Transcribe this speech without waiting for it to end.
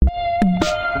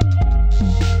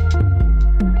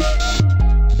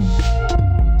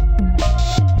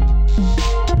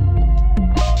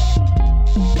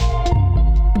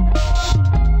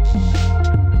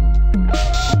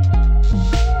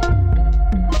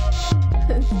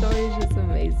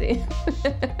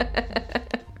Exactly.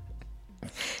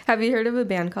 Have you heard of a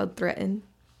band called Threaten?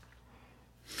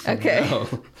 Okay. No.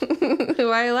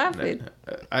 Why are you laughing?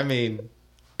 I mean,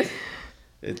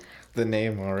 the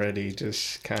name already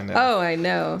just kind of... Oh, I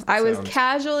know. I was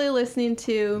casually listening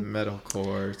to...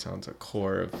 Metalcore. Sounds a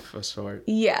core of a sort.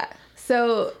 Yeah.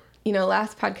 So,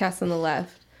 last podcast on the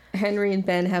left, Henry and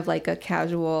Ben have like a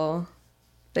casual...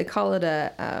 They call it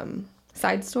a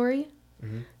side story.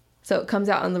 Mm-hmm. So it comes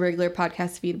out on the regular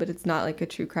podcast feed, but it's not like a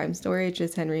true crime story. It's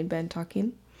just Henry and Ben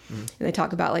talking. Mm-hmm. And they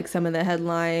talk about like some of the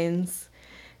headlines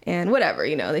and whatever,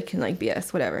 they can like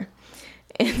BS, whatever.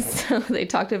 And so they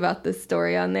talked about this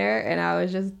story on there, and I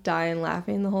was just dying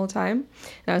laughing the whole time.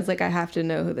 And I was like, I have to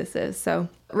know who this is. So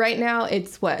right now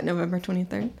it's November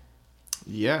 23rd?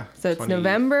 Yeah. So it's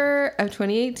November of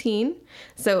 2018.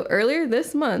 So earlier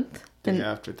this month... Day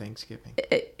after Thanksgiving.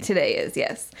 Today is,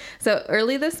 yes. So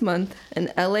early this month,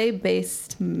 an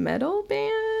LA-based metal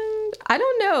band? I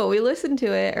don't know. We listened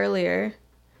to it earlier.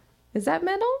 Is that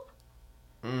metal?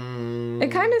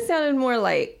 It kind of sounded more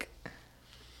like...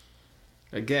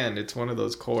 Again, it's one of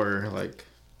those core, like,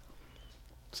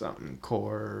 something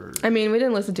core. I mean, we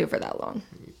didn't listen to it for that long.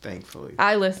 Thankfully.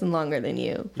 I listened longer than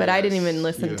you, but I didn't even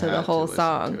listen to the whole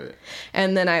song.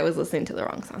 And then I was listening to the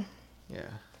wrong song. Yeah.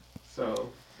 So...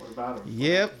 What about them?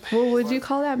 Yep. Well, would you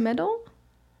call that metal?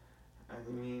 I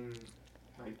mean,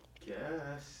 I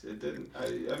guess it didn't.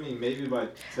 I mean, maybe by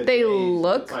today, they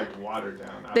look it's like watered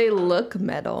down. They look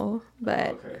metal,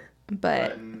 but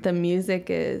the music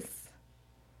is.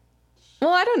 Well,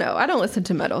 I don't know. I don't listen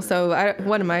to metal, so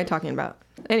what am I talking about?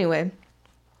 Anyway.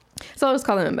 So I'll just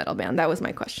call them a metal band. That was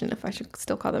my question, if I should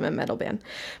still call them a metal band.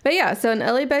 But yeah, so an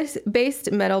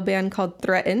LA-based metal band called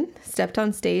Threaten stepped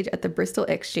on stage at the Bristol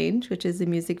Exchange, which is a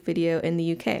music video in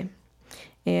the UK.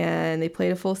 And they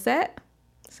played a full set.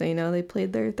 So, they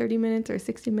played their 30 minutes or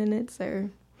 60 minutes or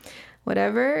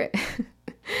whatever.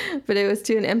 But it was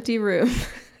to an empty room.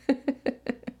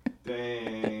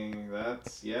 Dang,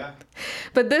 yeah.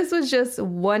 But this was just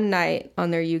one night on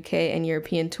their UK and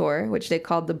European tour, which they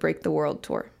called the Break the World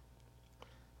Tour.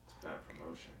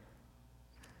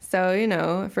 So,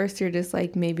 at first you're just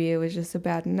like, maybe it was just a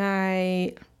bad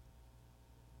night.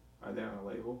 Are they on a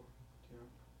label?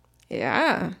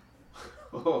 Yeah.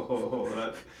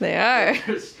 They are.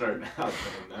 They're starting out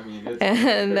then. I mean,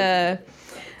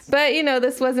 but,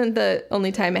 this wasn't the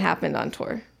only time it happened on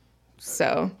tour.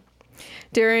 So,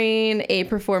 during a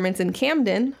performance in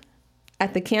Camden,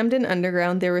 at the Camden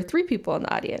Underground, there were 3 people in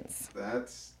the audience.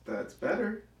 That's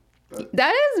better.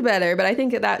 That is better, but I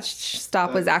think that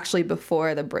stop was actually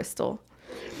before the Bristol.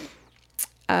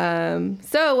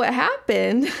 So what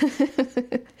happened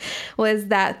was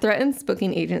that Threaten's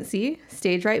booking agency,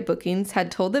 Stage Right Bookings,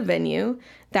 had told the venue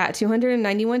that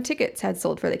 291 tickets had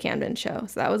sold for the Camden show.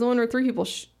 So that was the one where 3 people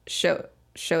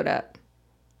showed up.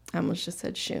 I almost just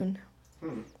said shoon.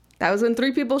 That was when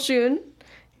 3 people shoon.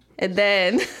 And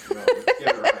then... No,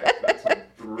 get it right. That's like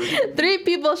 3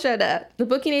 people showed up. The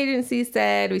booking agency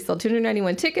said we sold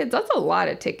 291 tickets. That's a lot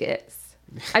of tickets.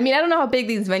 I mean, I don't know how big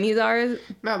these venues are,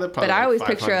 no, they're probably but I always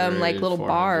picture them like little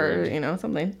 400. bars,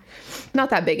 something. Not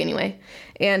that big anyway.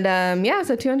 And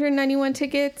so 291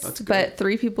 tickets, but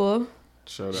 3 people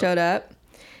showed up.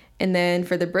 And then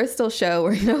for the Bristol show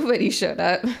where nobody showed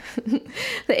up, the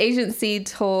agency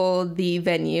told the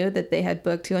venue that they had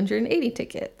booked 280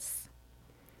 tickets.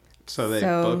 So they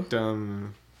booked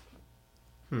them.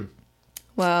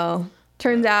 Well,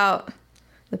 turns out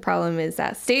the problem is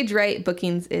that Stage Right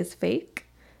Bookings is fake.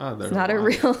 Oh, it's not a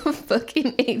real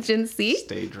booking agency.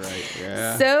 Stage Right,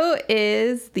 yeah. So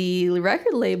is the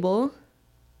record label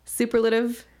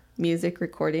Superlative Music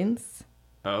Recordings.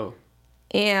 Oh.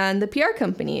 And the PR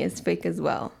company is fake as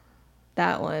well.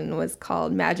 That one was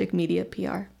called Magic Media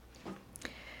PR.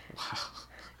 Wow.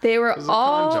 They were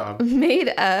all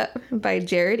made up by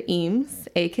Jared Eames,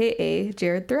 a.k.a.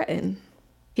 Jared Threaten.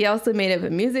 He also made up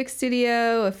a music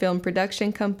studio, a film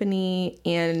production company,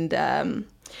 and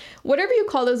whatever you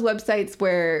call those websites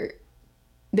where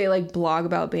they like blog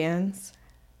about bands.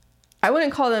 I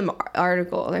wouldn't call them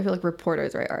articles. I feel like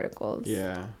reporters write articles.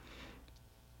 Yeah.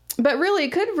 But really,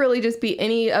 it could really just be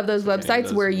any of those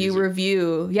websites where you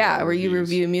review, where you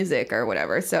review music or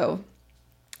whatever. So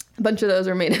a bunch of those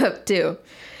are made up too.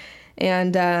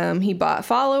 And he bought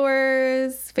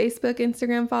followers, Facebook,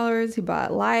 Instagram followers. He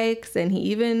bought likes, and he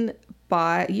even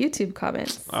bought YouTube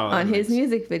comments on his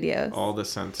music videos. All the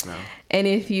sense now. And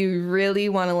if you really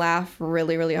want to laugh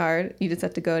really, really hard, you just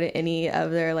have to go to any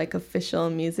of their like official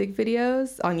music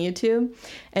videos on YouTube,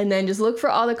 and then just look for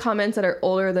all the comments that are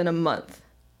older than a month,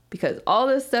 because all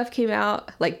this stuff came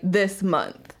out like this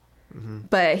month.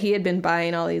 But he had been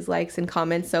buying all these likes and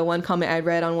comments. So one comment I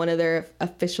read on one of their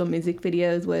official music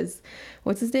videos was,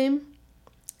 what's his name?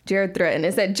 Jared Threaten.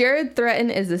 It said, Jared Threaten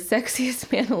is the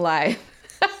sexiest man alive.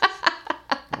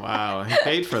 Wow, he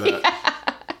paid for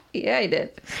that. Yeah, he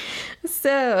did.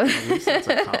 So. At least that's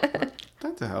a compliment.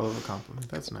 That's a hell of a compliment.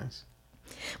 That's nice.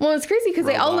 Well, it's crazy because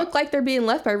they all look like they're being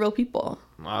left by real people.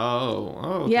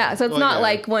 Oh. Okay. Yeah, so it's not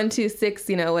like 1, 2, 6,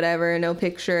 whatever, no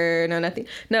picture, no nothing.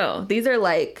 No, these are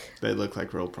like... They look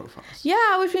like real profiles.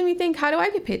 Yeah, which made me think, how do I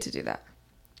get paid to do that?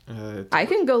 I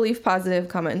can go leave positive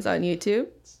comments on YouTube.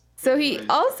 So he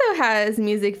also has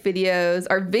music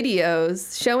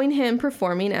videos showing him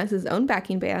performing as his own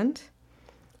backing band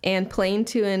and playing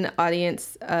to an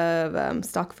audience of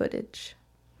stock footage.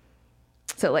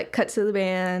 So like cuts to the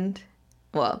band,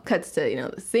 cuts to,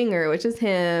 the singer, which is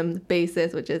him, the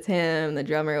bassist, which is him, the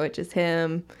drummer, which is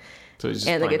him,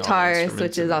 and the guitarist,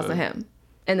 which is also him.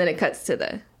 And then it cuts to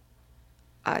the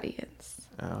audience.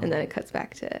 Oh. And then it cuts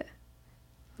back to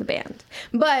the band.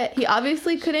 But he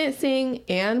obviously couldn't sing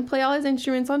and play all his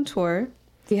instruments on tour.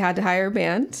 He had to hire a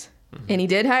band. And he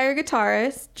did hire a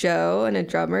guitarist, Joe, and a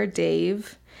drummer,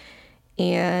 Dave,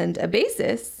 and a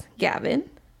bassist, Gavin.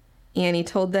 And he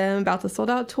told them about the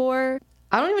sold-out tour.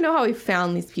 I don't even know how he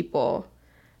found these people,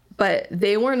 but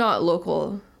they were not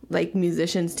local,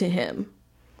 musicians to him.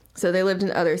 So they lived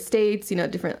in other states,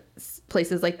 different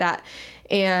places like that.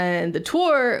 And the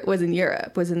tour was in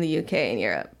Europe, was in the UK and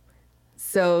Europe.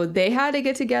 So they had to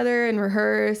get together and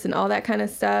rehearse and all that kind of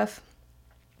stuff.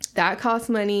 That cost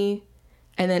money.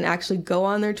 And then actually go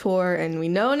on their tour. And we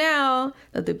know now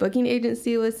that the booking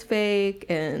agency was fake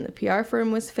and the PR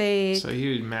firm was fake. So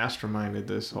he masterminded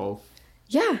this whole...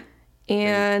 Yeah.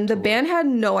 And the band had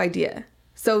no idea.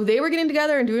 So they were getting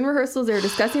together and doing rehearsals. They were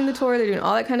discussing the tour. They're doing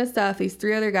all that kind of stuff. These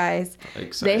 3 other guys.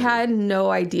 Excited. They had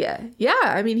no idea. Yeah.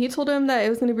 I mean, he told them that it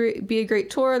was going to be a great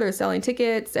tour. They're selling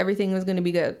tickets. Everything was going to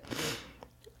be good.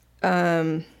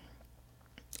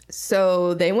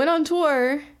 So they went on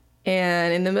tour.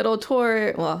 And in the middle of tour,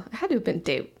 it had to have been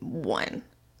day 1.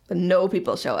 But no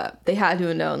people show up. They had to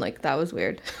have known, that was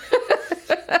weird.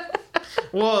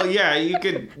 Well, yeah,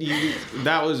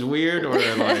 that was weird, or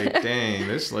dang,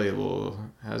 this label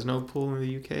has no pull in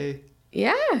the UK.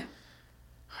 Yeah.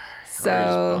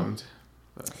 So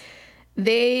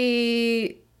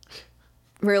they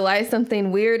realize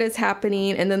something weird is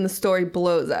happening, and then the story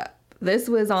blows up. This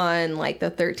was on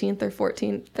the 13th or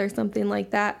 14th or something like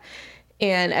that.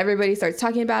 And everybody starts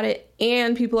talking about it,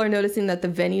 and people are noticing that the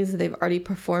venues that they've already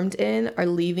performed in are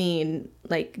leaving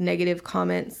negative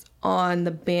comments on the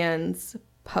band's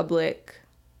public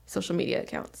social media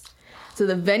accounts. So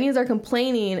the venues are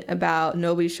complaining about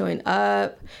nobody showing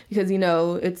up because,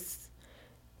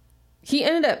 he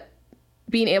ended up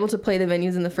being able to play the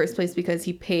venues in the first place because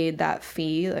he paid that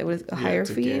fee, a higher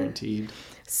fee. Guaranteed.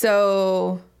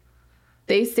 So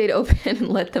they stayed open and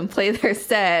let them play their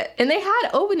set. And they had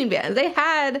opening bands. They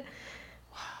had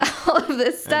all of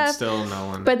this stuff. And still no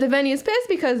one. But the venue's pissed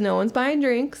because no one's buying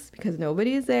drinks, because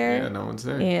nobody's there. Yeah, no one's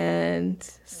there. And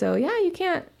so, you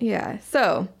can't. Yeah.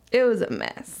 So it was a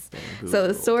mess. So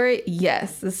the story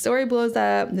blows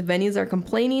up. The venues are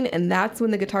complaining. And that's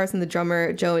when the guitarist and the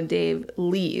drummer, Joe and Dave,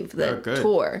 leave the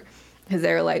tour. Because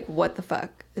they're like, what the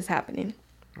fuck is happening?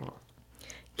 Oh.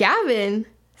 Gavin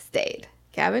stayed.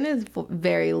 Gavin is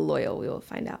very loyal, we will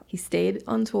find out. He stayed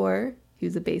on tour. He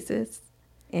was a bassist.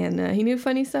 And he knew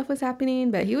funny stuff was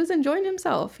happening, but he was enjoying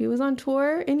himself. He was on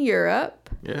tour in Europe.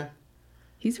 Yeah.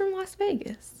 He's from Las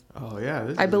Vegas. Oh,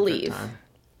 yeah. I believe.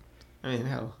 I mean,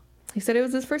 hell. He said it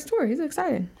was his first tour. He's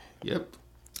excited. Yep.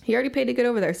 He already paid to get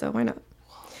over there, so why not?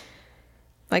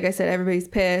 Like I said, everybody's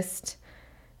pissed.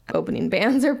 Opening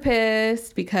bands are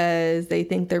pissed because they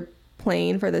think they're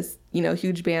playing for this,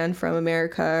 huge band from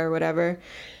America or whatever.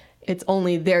 It's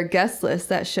only their guest list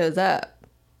that shows up.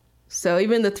 So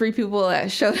even the 3 people that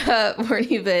showed up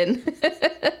weren't even...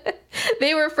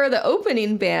 They were for the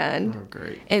opening band. Oh,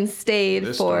 great. And stayed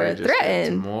this for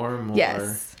Threaten. More and more.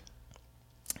 Yes.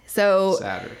 So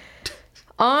sadder.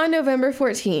 On November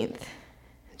 14th,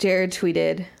 Jared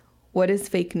tweeted, "What is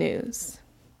fake news?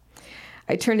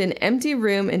 I turned an empty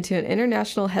room into an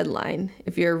international headline.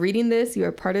 If you're reading this, you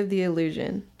are part of the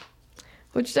illusion."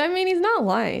 Which, he's not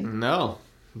lying. No.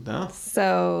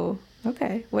 So,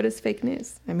 okay, what is fake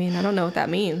news? I don't know what that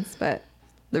means, but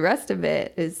the rest of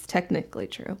it is technically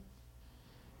true.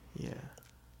 Yeah.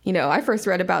 I first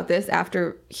read about this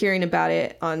after hearing about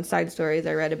it on Side Stories.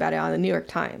 I read about it on the New York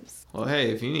Times. Well,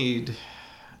 hey, if you need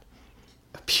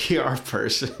a PR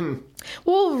person.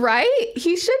 Well, right?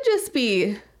 He should just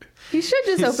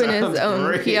open his own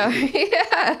great. PR.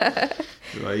 Yeah.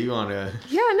 Well, you want to...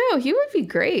 Yeah, no, he would be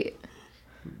great.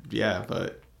 yeah,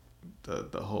 but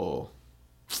the whole,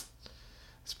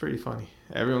 it's pretty funny.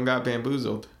 Everyone got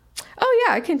bamboozled. Oh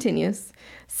yeah, it continues.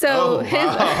 So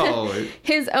wow.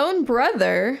 his own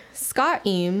brother, Scott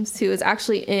Eames, who is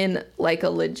actually in like a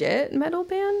legit metal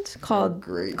band called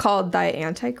The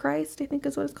Antichrist, I think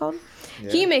is what it's called.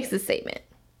 Yeah. He makes a statement.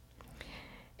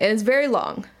 And it's very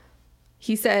long.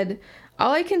 He said,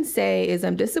 "All I can say is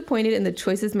I'm disappointed in the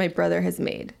choices my brother has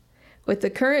made. With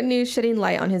the current news shedding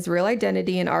light on his real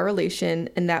identity and our relation,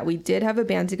 and that we did have a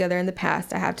band together in the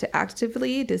past, I have to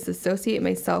actively disassociate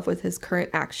myself with his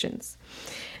current actions.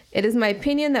 It is my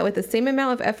opinion that with the same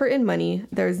amount of effort and money,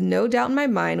 there is no doubt in my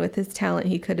mind with his talent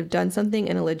he could have done something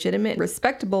in a legitimate,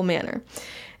 respectable manner.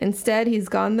 Instead, he's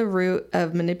gone the route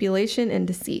of manipulation and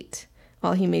deceit.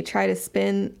 While he may try to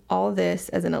spin all this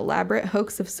as an elaborate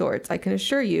hoax of sorts, I can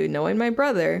assure you, knowing my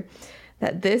brother,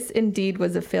 that this indeed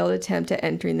was a failed attempt at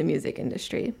entering the music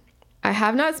industry. I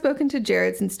have not spoken to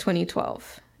Jared since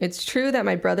 2012. It's true that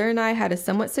my brother and I had a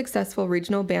somewhat successful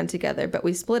regional band together, but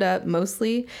we split up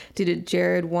mostly due to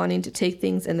Jared wanting to take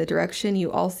things in the direction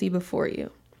you all see before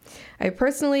you. I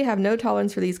personally have no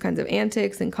tolerance for these kinds of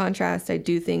antics. In contrast, I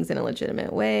do things in a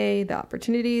legitimate way. The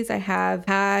opportunities I have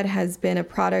had has been a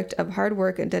product of hard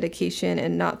work and dedication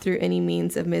and not through any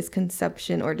means of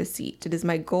misconception or deceit. It is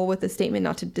my goal with the statement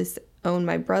not to disown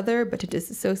my brother, but to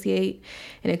disassociate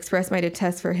and express my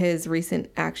detest for his recent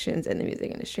actions in the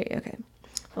music industry." Okay.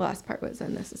 The last part was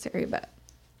unnecessary, but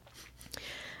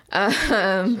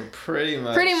so pretty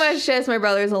much just my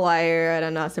brother's a liar and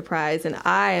I'm not surprised, and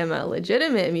I am a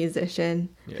legitimate musician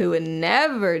who would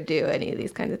never do any of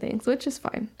these kinds of things, which is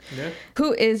fine. Yeah.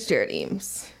 Who is Jared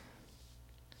Eames?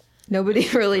 Nobody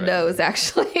really knows,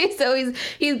 actually. So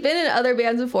he's been in other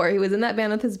bands before. He was in that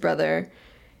band with his brother.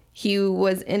 He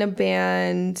was in a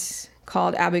band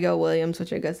called Abigail Williams,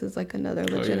 which I guess is like another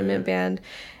legitimate band.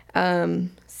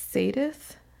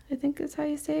 Sadith, I think is how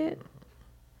you say it.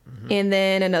 Mm-hmm. And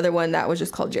then another one that was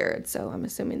just called Jared. So I'm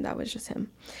assuming that was just him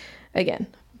again.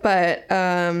 But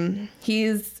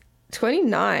he's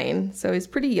 29, so he's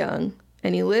pretty young.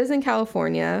 And he lives in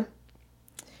California.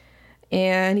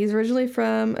 And he's originally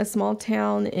from a small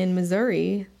town in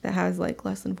Missouri that has like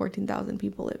less than 14,000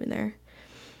 people living there.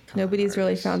 Nobody's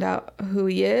really found out who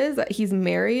he is. He's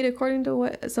married, according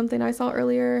to something I saw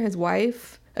earlier. His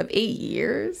wife of 8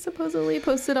 years supposedly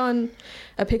posted on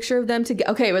a picture of them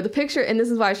together. Okay, but the picture, and this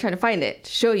is why I was trying to find it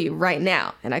to show you right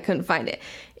now, and I couldn't find it.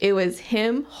 It was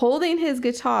him holding his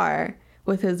guitar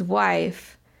with his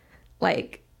wife,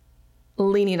 like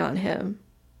leaning on him.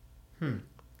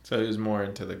 So he was more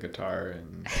into the guitar.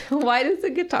 And why does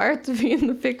the guitar have to be in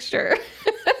the picture?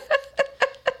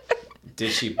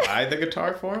 Did she buy the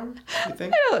guitar for him, you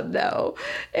think? I don't know.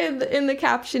 In the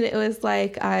caption, it was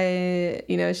like,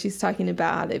 she's talking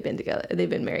about how they've been together. They've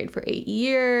been married for 8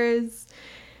 years.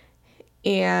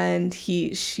 And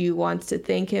she wants to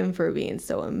thank him for being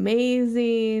so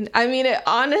amazing. I mean,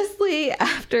 honestly,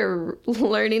 after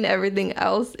learning everything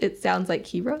else, it sounds like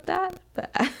he wrote that.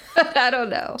 But I don't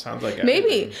know. Sounds like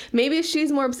maybe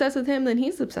she's more obsessed with him than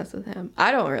he's obsessed with him.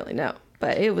 I don't really know.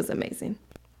 But it was amazing.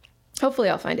 Hopefully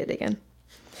I'll find it again.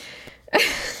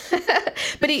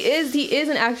 But he is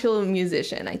an actual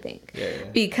musician, I think. Yeah.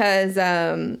 Because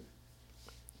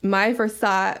my first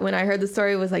thought when I heard the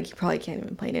story was like, he probably can't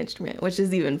even play an instrument, which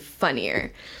is even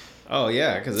funnier. Oh,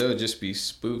 yeah, because it would just be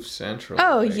spoof central.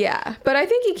 Oh, yeah. But I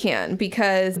think he can,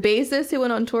 because bassist who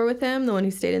went on tour with him, the one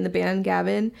who stayed in the band,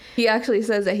 Gavin, he actually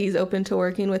says that he's open to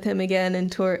working with him again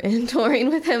and touring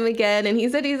with him again. And he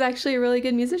said he's actually a really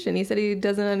good musician. He said he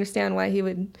doesn't understand why he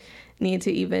would need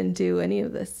to even do any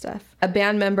of this stuff. A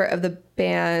band member of the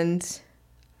band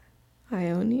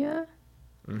Ionia?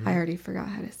 Mm-hmm. I already forgot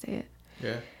how to say it.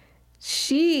 Yeah.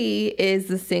 She is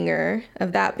the singer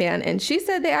of that band, and she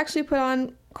said they actually put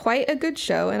on quite a good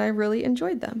show, and I really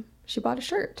enjoyed them. She bought a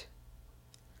shirt.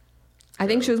 I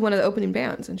think she was one of the opening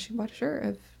bands, and she bought a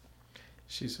shirt.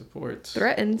 She supports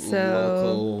Threatened, so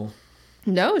local.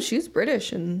 No, she's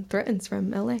British, and Threatened's from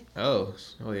LA. Oh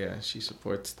yeah, she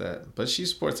supports that, but she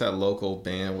supports that local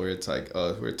band where it's like,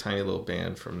 oh, we're a tiny little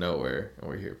band from nowhere, and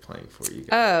we're here playing for you guys.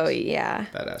 Oh yeah.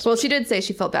 That aspect. Well, she did say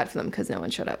she felt bad for them because no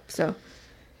one showed up, so.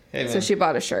 Hey, man. So she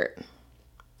bought a shirt.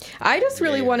 I just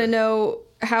really want to know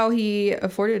how he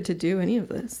afforded to do any of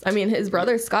this. I mean, his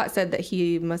brother Scott said that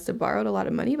he must have borrowed a lot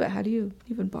of money, but how do you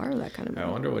even borrow that kind of money? I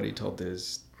wonder what he told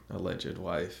his alleged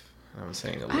wife. I'm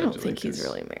saying allegedly. I don't think he's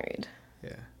really married.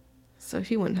 Yeah. So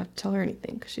he wouldn't have to tell her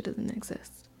anything because she doesn't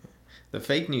exist. The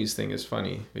fake news thing is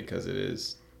funny because it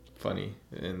is funny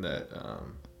in that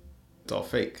it's all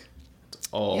fake. It's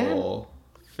all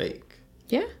fake.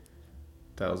 Yeah.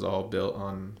 That was all built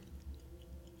on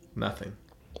nothing.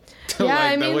 Yeah,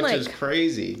 I mean, which like, is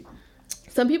crazy.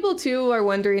 Some people too are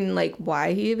wondering like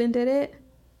why he even did it.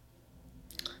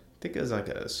 I think it was like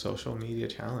a social media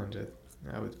challenge.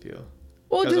 I would feel.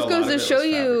 Well, it just goes to show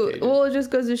you. Well, it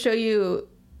just goes to show you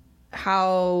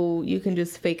how you can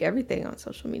just fake everything on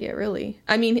social media. Really,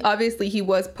 I mean, obviously he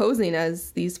was posing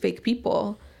as these fake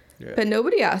people, but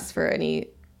nobody asked for any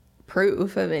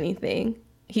proof of anything.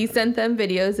 He sent them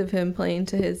videos of him playing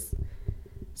to his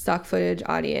stock footage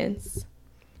audience.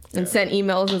 And sent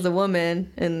emails as a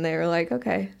woman, and they were like,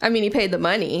 okay. I mean, he paid the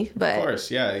money, but... Of course,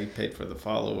 yeah. He paid for the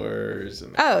followers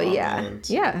and the comments.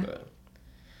 Yeah.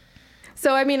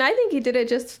 So, I mean, I think he did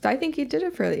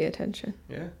it for the attention.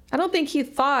 Yeah. I don't think he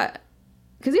thought...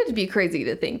 Because you have to be crazy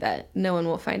to think that no one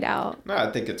will find out. No,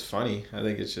 I think it's funny. I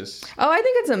think it's just... Oh, I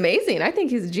think it's amazing. I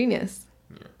think he's a genius.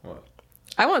 Yeah, what?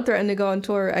 I want Threaten to go on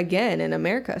tour again in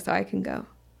America so I can go.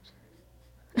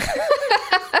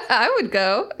 I would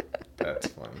go. That's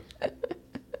funny.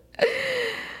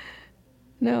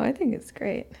 No, I think it's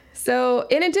great. So,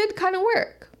 and it did kind of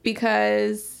work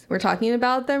because we're talking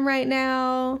about them right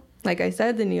now. Like I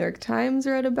said, the New York Times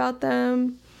wrote about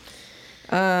them.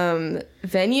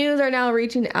 Venues are now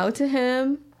reaching out to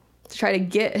him to try to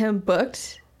get him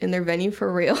booked in their venue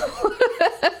for real.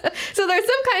 So there's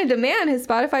some kind of demand. His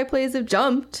Spotify plays have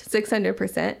jumped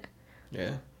 600%.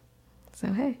 Yeah.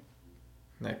 So, hey.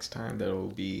 Next time there will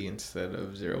be, instead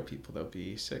of 0 people, there'll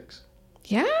be 6.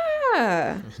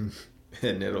 Yeah.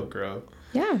 And it'll grow.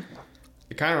 Yeah.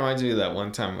 It kind of reminds me of that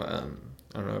one time, I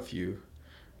don't know if you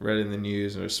read in the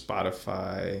news, or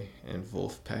Spotify and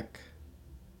Wolfpack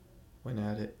went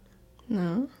at it.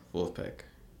 No. Wolfpack.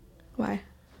 Why?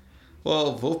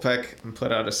 Well, Wolfpack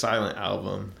put out a silent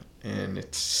album, and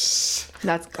that's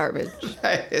garbage.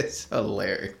 It's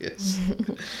hilarious.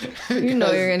 You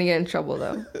know you're gonna get in trouble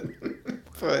though.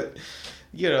 But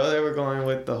they were going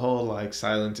with the whole like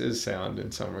silence is sound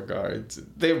in some regards.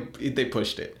 They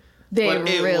pushed it. But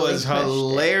it was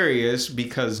hilarious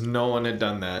because no one had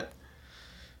done that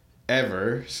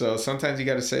ever. So sometimes you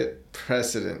got to set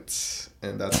precedents,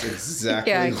 and that's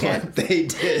exactly what they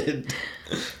did.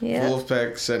 Yeah.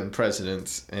 Wolfpack setting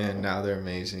precedents, and now they're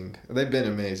amazing. They've been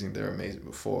amazing. They're amazing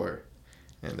before,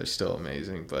 and they're still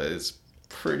amazing. But it's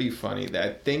pretty funny that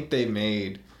I think they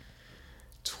made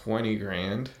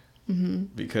 $20,000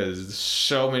 because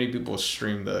so many people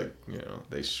streamed the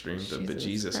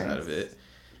bejesus out of it,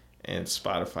 and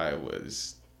Spotify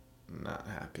was not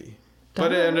happy.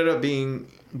 But it ended up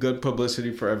being good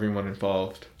publicity for everyone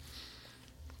involved.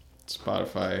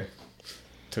 Spotify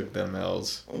took them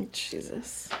L's. Oh,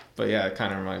 Jesus. But yeah, it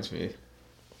kind of reminds me.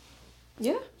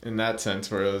 Yeah. In that sense,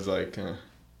 where it was like,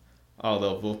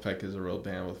 although Wolfpack is a real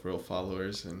band with real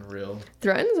followers and real...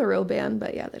 Threaten's a real band,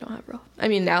 but yeah, they don't have real... I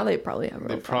mean, now they probably have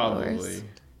real followers. They probably,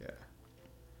 yeah.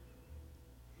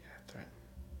 Yeah, Threaten.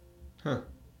 Huh.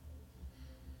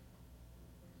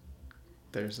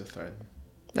 There's a Threaten.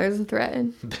 There's a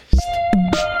Threaten.